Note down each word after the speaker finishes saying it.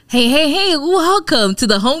Hey, welcome to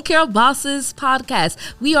the Home Care Bosses podcast.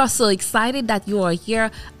 We are so excited that you are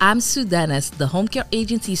here. I'm Sue Dennis, the home care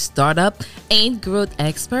agency startup and growth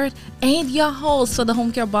expert, and your host for the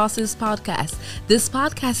Home Care Bosses podcast. This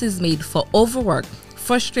podcast is made for overworked,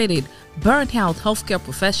 frustrated, burnt out healthcare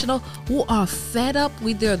professionals who are fed up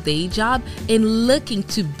with their day job and looking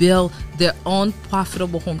to build their own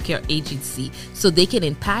profitable home care agency so they can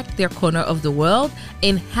impact their corner of the world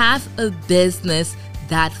and have a business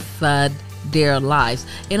that fund their lives.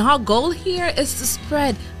 And our goal here is to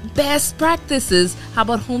spread best practices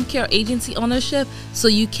about home care agency ownership so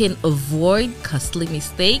you can avoid costly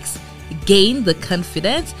mistakes, gain the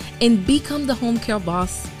confidence, and become the home care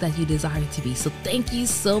boss that you desire to be. So thank you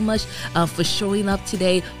so much for showing up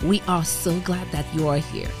today. We are so glad that you are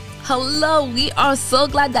here. Hello, we are so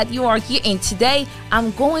glad that you are here, and today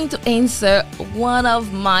I'm going to answer one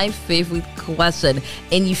of my favorite questions.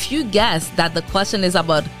 And if you guessed that the question is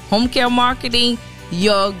about home care marketing,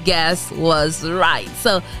 your guess was right.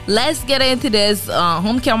 So let's get into this.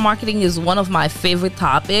 Home care marketing is one of my favorite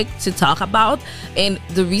topics to talk about, and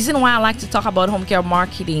the reason why I like to talk about home care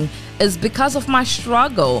marketing is because of my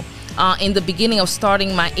struggle in the beginning of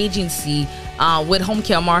starting my agency with home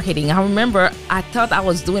care marketing. I remember I thought I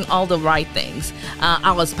was doing all the right things.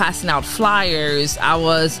 I was passing out flyers. I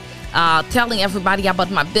was telling everybody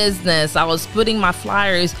about my business. I was putting my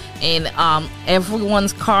flyers in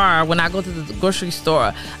everyone's car when I go to the grocery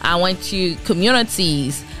store. I went to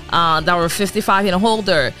communities that were 55 and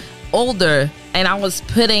older, and I was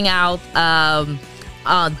putting out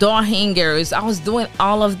door hangers. I was doing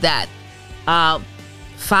all of that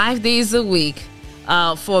 5 days a week.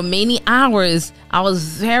 For many hours. I was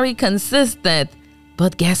very consistent,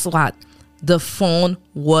 but guess what? The phone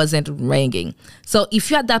wasn't ringing. So if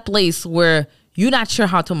you're at that place where you're not sure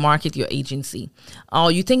how to market your agency, or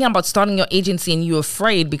you're thinking about starting your agency and you're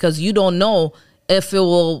afraid because you don't know if it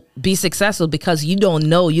will be successful because you don't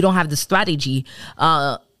know, you don't have the strategy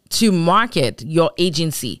to market your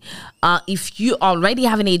agency. If you already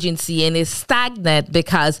have an agency and it's stagnant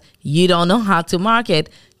because you don't know how to market,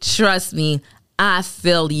 trust me, I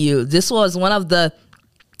feel you. This was one of the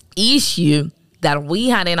issues that we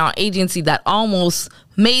had in our agency that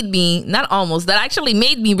actually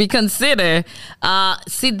made me reconsider,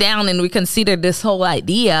 sit down and reconsider this whole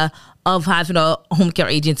idea of having a home care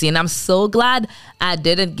agency. And I'm so glad I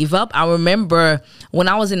didn't give up. I remember when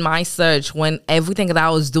I was in my search, when everything that I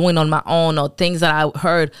was doing on my own or things that I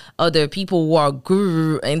heard other people who are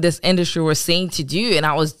guru in this industry were saying to do, and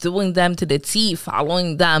I was doing them to the T,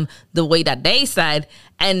 following them the way that they said,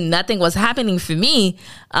 and nothing was happening for me,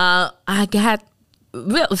 I got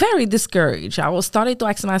very discouraged. I was starting to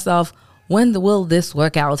ask myself, when will this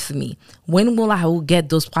work out for me? When will I get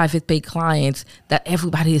those private pay clients that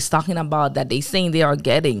everybody is talking about, that they saying they are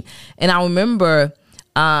getting? And I remember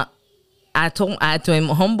I had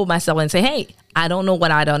to humble myself and say, hey, I don't know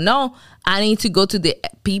what I don't know. I need to go to the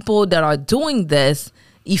people that are doing this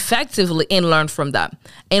effectively and learn from them.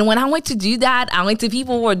 And when I went to do that, I went to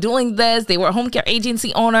people who were doing this. They were a home care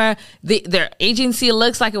agency owner. Their agency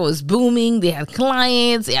looks like it was booming. They had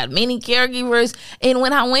clients. They had many caregivers. And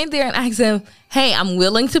when I went there and asked them, hey, I'm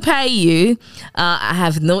willing to pay you. I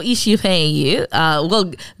have no issue paying you.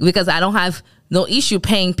 Because I don't have no issue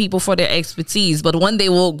paying people for their expertise. But one day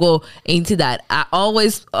we'll go into that. I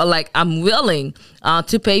always I'm willing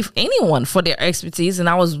to pay anyone for their expertise. And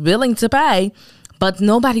I was willing to pay. But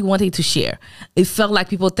nobody wanted to share. It felt like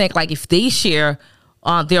people think like if they share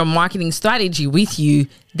their marketing strategy with you,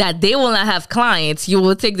 that they will not have clients. You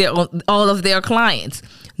will take all of their clients.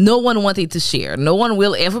 No one wanted to share. No one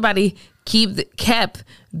will. Everybody kept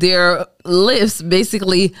their lists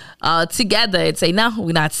basically together and say, no,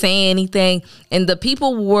 we're not saying anything. And the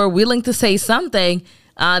people who were willing to say something,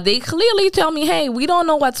 they clearly tell me, hey, we don't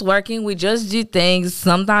know what's working. We just do things.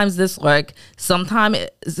 Sometimes this works. Sometimes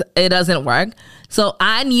it doesn't work. So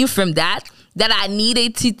I knew from that I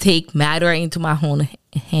needed to take matter into my own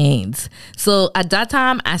hands. So at that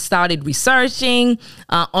time, I started researching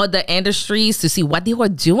other industries to see what they were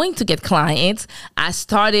doing to get clients. I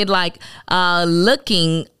started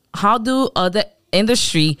looking, how do other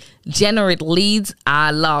industry generate leads.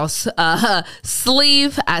 I lost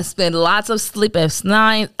sleep. I spent lots of sleepless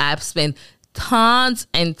nights. I've spent tons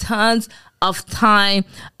and tons of time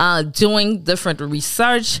doing different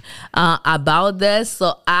research about this.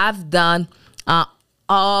 So I've done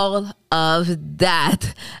all of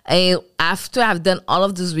that. And after I've done all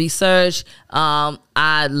of this research,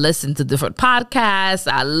 I listen to different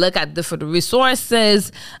podcasts. I look at different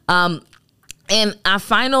resources. And I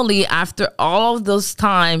finally, after all of those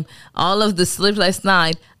time, all of the sleepless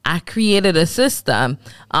night, I created a system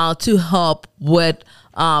to help with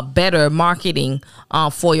better marketing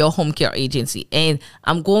for your home care agency. And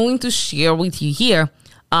I'm going to share with you here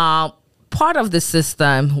part of the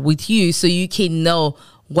system with you so you can know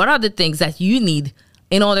what are the things that you need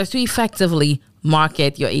in order to effectively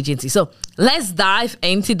market your agency. So let's dive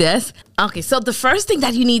into this. Okay, so the first thing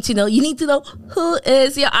that you need to know who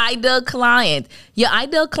is your ideal client. Your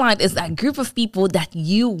ideal client is that group of people that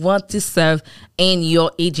you want to serve in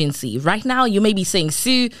your agency. Right now, you may be saying,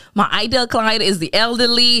 Sue, my ideal client is the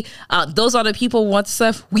elderly. Those are the people we want to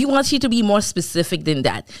serve. We want you to be more specific than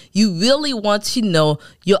that. You really want to know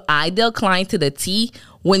your ideal client to the T.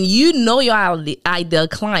 When you know your ideal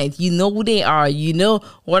client, you know who they are, you know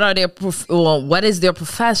what is their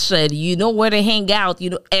profession, you know where they hang out,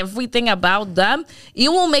 you know everything about them. It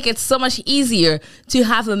will make it so much easier to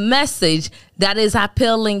have a message that is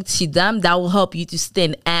appealing to them, that will help you to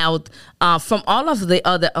stand out from all of the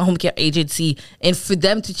other home care agency and for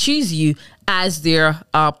them to choose you as their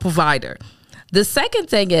provider. The second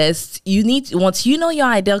thing is once you know your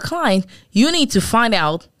ideal client, you need to find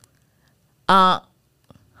out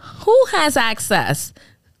who has access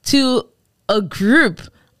to a group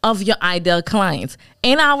of your ideal clients.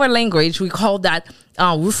 In our language, we call that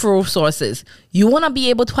referral sources. You want to be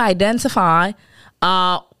able to identify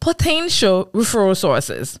potential referral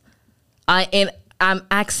sources. And I'm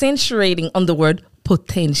accentuating on the word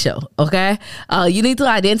potential, okay? You need to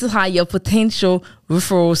identify your potential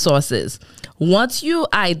referral sources. Once you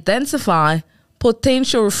identify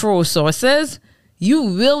potential referral sources,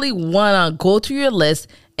 you really want to go to your list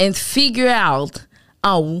and figure out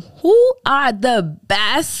who are the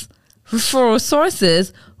best referral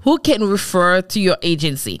sources who can refer to your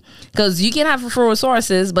agency. Because you can have referral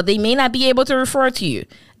sources, but they may not be able to refer to you.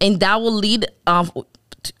 And that will lead,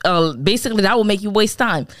 basically, that will make you waste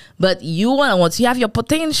time. But once you have your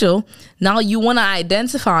potential, now you want to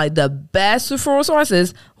identify the best referral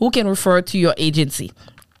sources who can refer to your agency.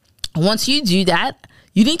 Once you do that,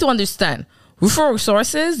 you need to understand referral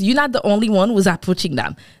sources, you're not the only one who's approaching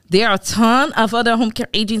them. There are a ton of other home care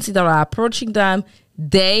agencies that are approaching them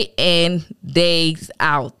day in, days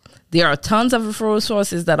out. There are tons of referral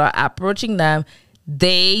sources that are approaching them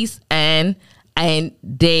days in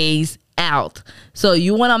and days out. So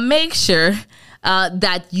you want to make sure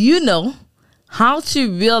that you know how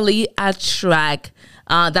to really attract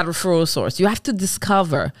that referral source. You have to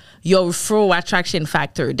discover your referral attraction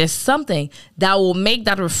factor. There's something that will make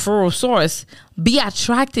that referral source be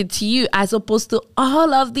attracted to you as opposed to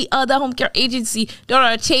all of the other home care agencies that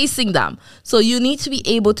are chasing them. So you need to be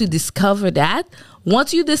able to discover that.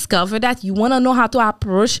 Once you discover that, you want to know how to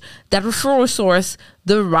approach that referral source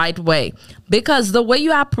the right way. Because the way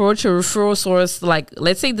you approach a referral source, like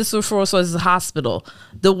let's say this referral source is a hospital,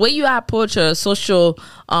 the way you approach a social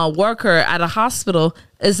worker at a hospital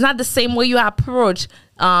is not the same way you approach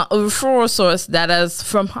a referral source that is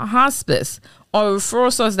from hospice or a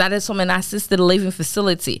referral source that is from an assisted living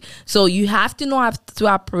facility. So you have to know how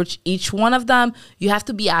to approach each one of them. You have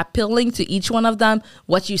to be appealing to each one of them.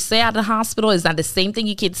 What you say at the hospital is not the same thing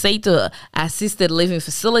you can say to an assisted living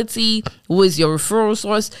facility, who is your referral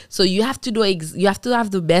source. So you have to you have to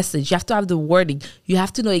have the message. You have to have the wording. You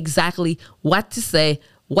have to know exactly what to say,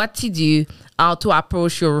 what to do to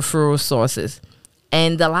approach your referral sources.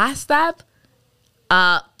 And the last step,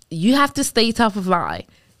 you have to stay top of mind.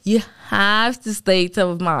 You have to stay top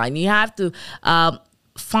of mind. You have to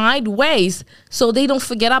find ways so they don't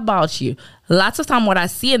forget about you. Lots of time what I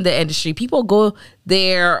see in the industry, people go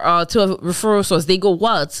there to a referral source. They go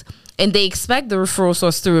once and they expect the referral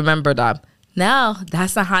source to remember them. No,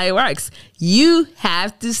 that's not how it works. You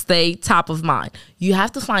have to stay top of mind. You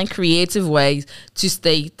have to find creative ways to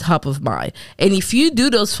stay top of mind. And if you do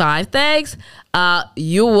those 5 things,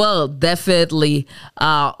 you will definitely,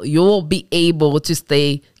 you will be able to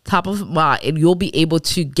stay top of mind, and you'll be able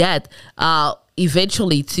to get,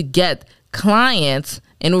 eventually to get clients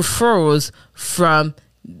and referrals from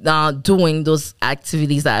doing those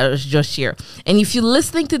activities that I was just here. And if you're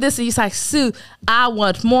listening to this and you're like, Sue, I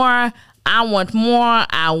want more. I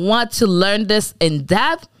want to learn this in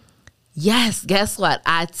depth. Yes, guess what?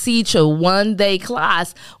 I teach a 1-day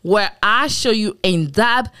class where I show you in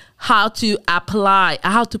depth how to apply,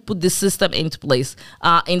 how to put the system into place.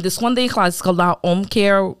 In this 1-day class, it's called our Home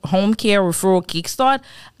Care Referral Kickstart.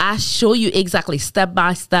 I show you exactly step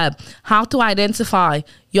by step how to identify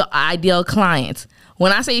your ideal clients.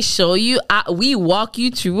 When I say show you, we walk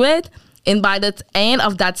you through it. And by the end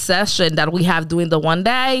of that session that we have during the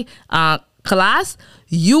 1-day class,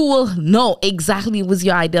 you will know exactly who's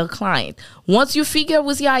your ideal client. Once you figure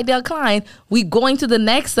who's your ideal client, we go into the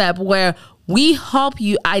next step where we help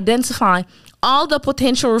you identify all the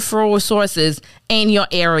potential referral sources in your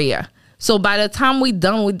area. So by the time we're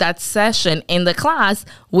done with that session in the class,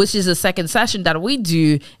 which is the second session that we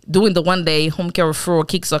do during the 1-day home care referral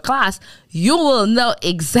Kickstart class, you will know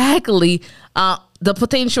exactly the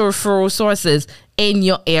potential referral sources in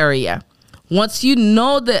your area. Once you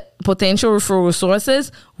know the potential referral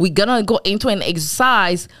sources, we're going to go into an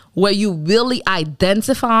exercise where you really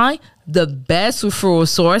identify the best referral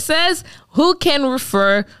sources who can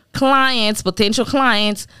refer clients, potential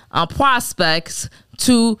clients, prospects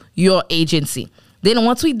to your agency. Then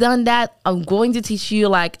once we've done that, I'm going to teach you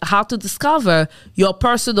like how to discover your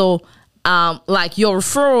personal like your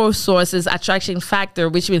referral sources attraction factor,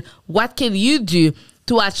 which means what can you do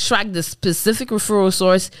to attract the specific referral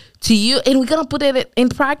source to you. And we're going to put it in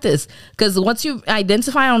practice, because once you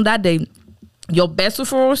identify on that day your best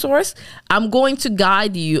referral source, I'm going to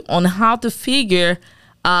guide you on how to figure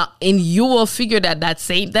and you will figure that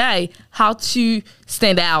same day how to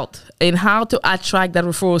stand out and how to attract that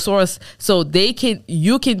referral source, so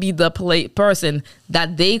you can be the person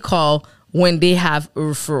that they call when they have a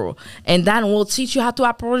referral. And that will teach you how to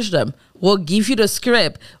approach them. We'll give you the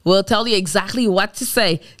script. We'll tell you exactly what to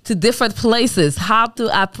say to different places, how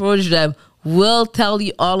to approach them. We'll tell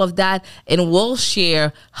you all of that, and we'll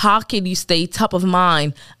share how can you stay top of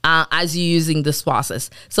mind as you're using this process.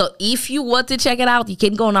 So if you want to check it out, you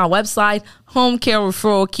can go on our website,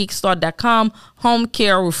 homecarereferralkickstart.com,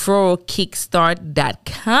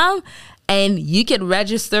 homecarereferralkickstart.com, and you can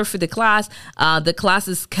register for the class. The class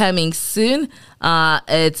is coming soon.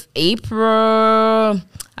 It's April,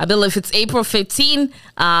 I believe it's April 15.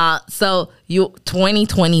 So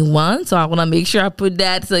 2021. So I want to make sure I put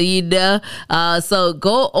that so you know. So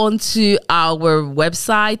go onto our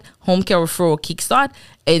website, Home Care Referral Kickstart,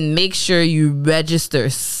 and make sure you register.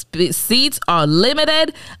 Seats are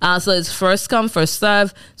limited, so it's first come, first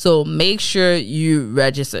serve. So make sure you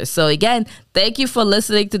register. So again, thank you for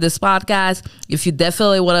listening to this podcast. If you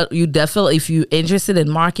if you're interested in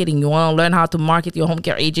marketing, you want to learn how to market your home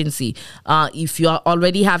care agency. If you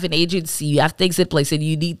already have an agency, you have things in place, and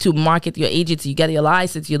you need to market your agency, you got your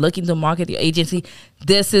license, you're looking to market your agency,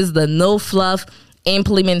 this is the no fluff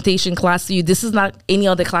implementation class for you. This is not any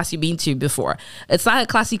other class you've been to before. It's not a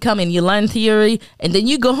class you come and you learn theory and then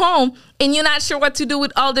you go home and you're not sure what to do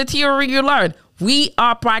with all the theory you learned. We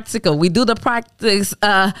are practical. We do the practice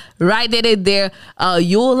right then and there.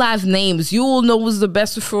 You'll have names. You will know who's the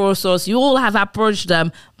best referral source. You will have approached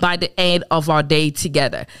them by the end of our day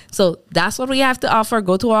together. So that's what we have to offer.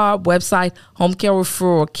 Go to our website,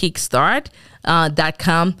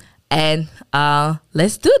 homecarereferralkickstart.com. And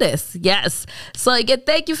let's do this. Yes. So again,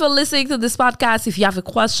 thank you for listening to this podcast. If you have a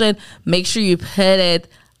question, make sure you put it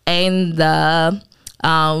in the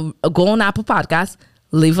go on Apple Podcasts,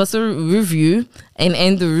 leave us a review, and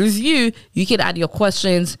in the review you can add your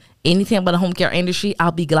questions, anything about the home care industry.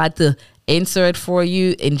 I'll be glad to answer it for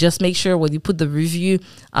you. And just make sure when you put the review,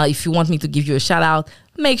 if you want me to give you a shout out,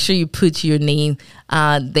 make sure you put your name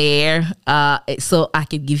there so I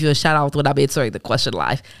can give you a shout out when I'm answering the question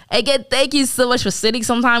live. Again, thank you so much for sitting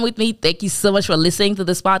some time with me. Thank you so much for listening to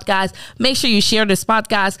this podcast. Make sure you share this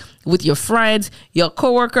podcast with your friends, your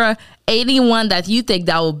coworker, anyone that you think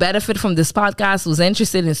that will benefit from this podcast, who's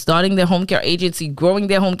interested in starting their home care agency, growing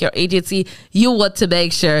their home care agency. You want to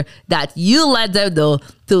make sure that you let them know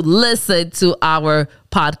to listen to our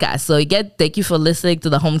podcast. So again, thank you for listening to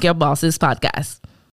the Home Care Bosses podcast.